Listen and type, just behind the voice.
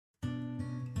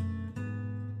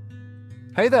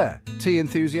Hey there, tea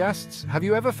enthusiasts. Have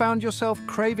you ever found yourself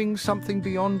craving something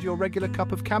beyond your regular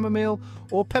cup of chamomile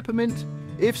or peppermint?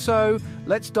 If so,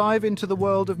 let's dive into the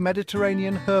world of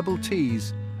Mediterranean herbal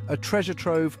teas, a treasure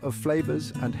trove of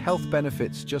flavors and health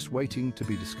benefits just waiting to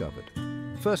be discovered.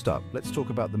 First up, let's talk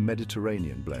about the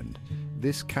Mediterranean blend.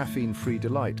 This caffeine-free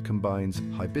delight combines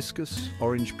hibiscus,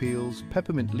 orange peels,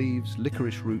 peppermint leaves,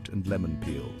 licorice root and lemon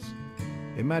peels.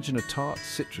 Imagine a tart,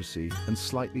 citrusy and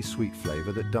slightly sweet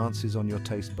flavor that dances on your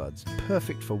taste buds,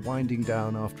 perfect for winding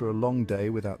down after a long day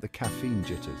without the caffeine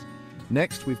jitters.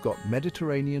 Next, we've got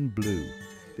Mediterranean Blue.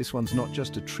 This one's not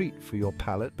just a treat for your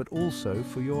palate, but also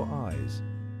for your eyes.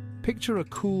 Picture a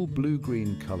cool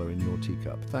blue-green color in your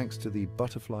teacup, thanks to the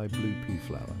butterfly blue pea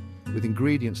flower. With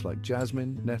ingredients like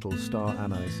jasmine, nettle, star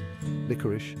anise,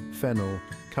 licorice, fennel,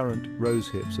 currant, rose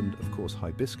hips, and of course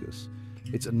hibiscus,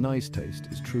 its a nice taste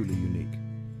is truly unique.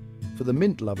 For the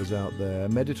mint lovers out there,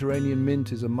 Mediterranean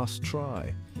mint is a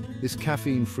must-try. This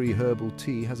caffeine-free herbal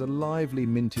tea has a lively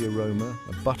minty aroma,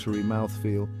 a buttery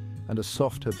mouthfeel, and a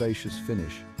soft herbaceous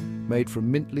finish. Made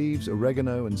from mint leaves,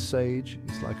 oregano and sage,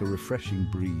 it's like a refreshing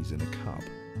breeze in a cup.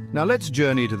 Now let's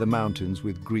journey to the mountains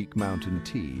with Greek mountain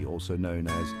tea, also known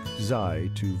as Zai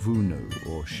to Vounou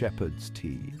or shepherd's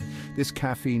tea. This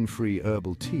caffeine-free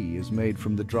herbal tea is made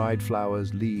from the dried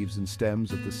flowers, leaves and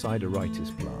stems of the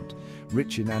Sideritis plant.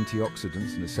 Rich in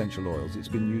antioxidants and essential oils, it's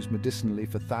been used medicinally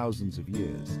for thousands of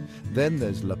years. Then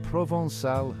there's La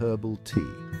Provençale herbal tea,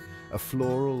 a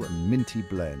floral and minty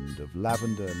blend of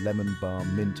lavender, lemon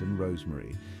balm, mint and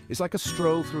rosemary. It's like a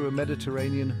stroll through a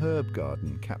Mediterranean herb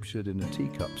garden captured in a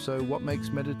teacup. So what makes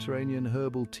Mediterranean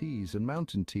herbal teas and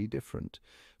mountain tea different?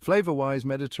 Flavor-wise,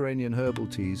 Mediterranean herbal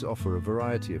teas offer a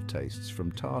variety of tastes,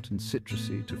 from tart and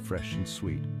citrusy to fresh and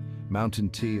sweet.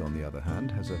 Mountain tea, on the other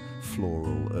hand, has a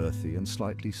floral, earthy and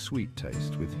slightly sweet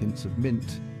taste with hints of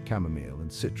mint, chamomile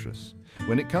and citrus.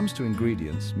 When it comes to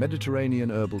ingredients, Mediterranean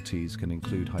herbal teas can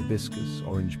include hibiscus,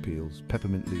 orange peels,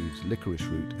 peppermint leaves, licorice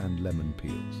root and lemon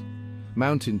peels.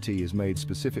 Mountain tea is made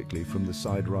specifically from the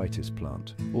Sideritis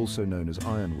plant, also known as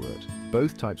ironwort.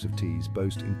 Both types of teas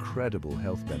boast incredible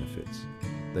health benefits.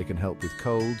 They can help with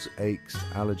colds, aches,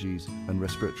 allergies and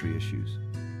respiratory issues.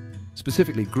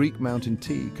 Specifically, Greek mountain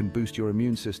tea can boost your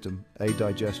immune system, aid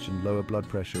digestion, lower blood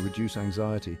pressure, reduce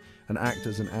anxiety, and act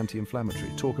as an anti-inflammatory.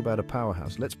 Talk about a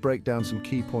powerhouse. Let's break down some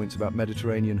key points about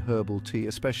Mediterranean herbal tea,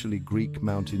 especially Greek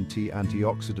mountain tea.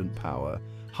 Antioxidant power.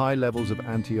 High levels of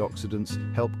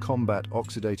antioxidants help combat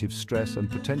oxidative stress and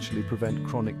potentially prevent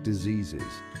chronic diseases.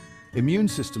 Immune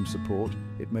system support.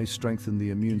 It may strengthen the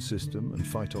immune system and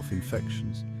fight off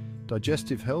infections.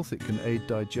 Digestive health, it can aid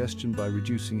digestion by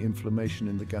reducing inflammation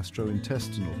in the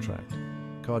gastrointestinal tract.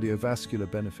 Cardiovascular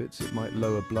benefits, it might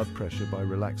lower blood pressure by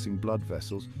relaxing blood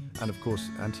vessels. And of course,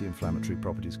 anti-inflammatory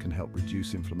properties can help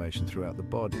reduce inflammation throughout the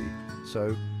body.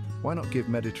 So, why not give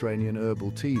Mediterranean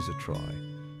herbal teas a try?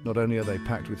 Not only are they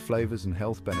packed with flavors and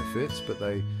health benefits, but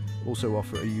they also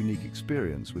offer a unique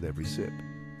experience with every sip.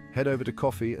 Head over to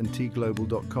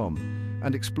coffeeandteaglobal.com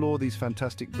and explore these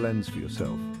fantastic blends for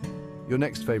yourself. Your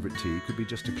next favorite tea could be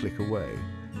just a click away.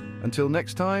 Until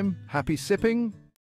next time, happy sipping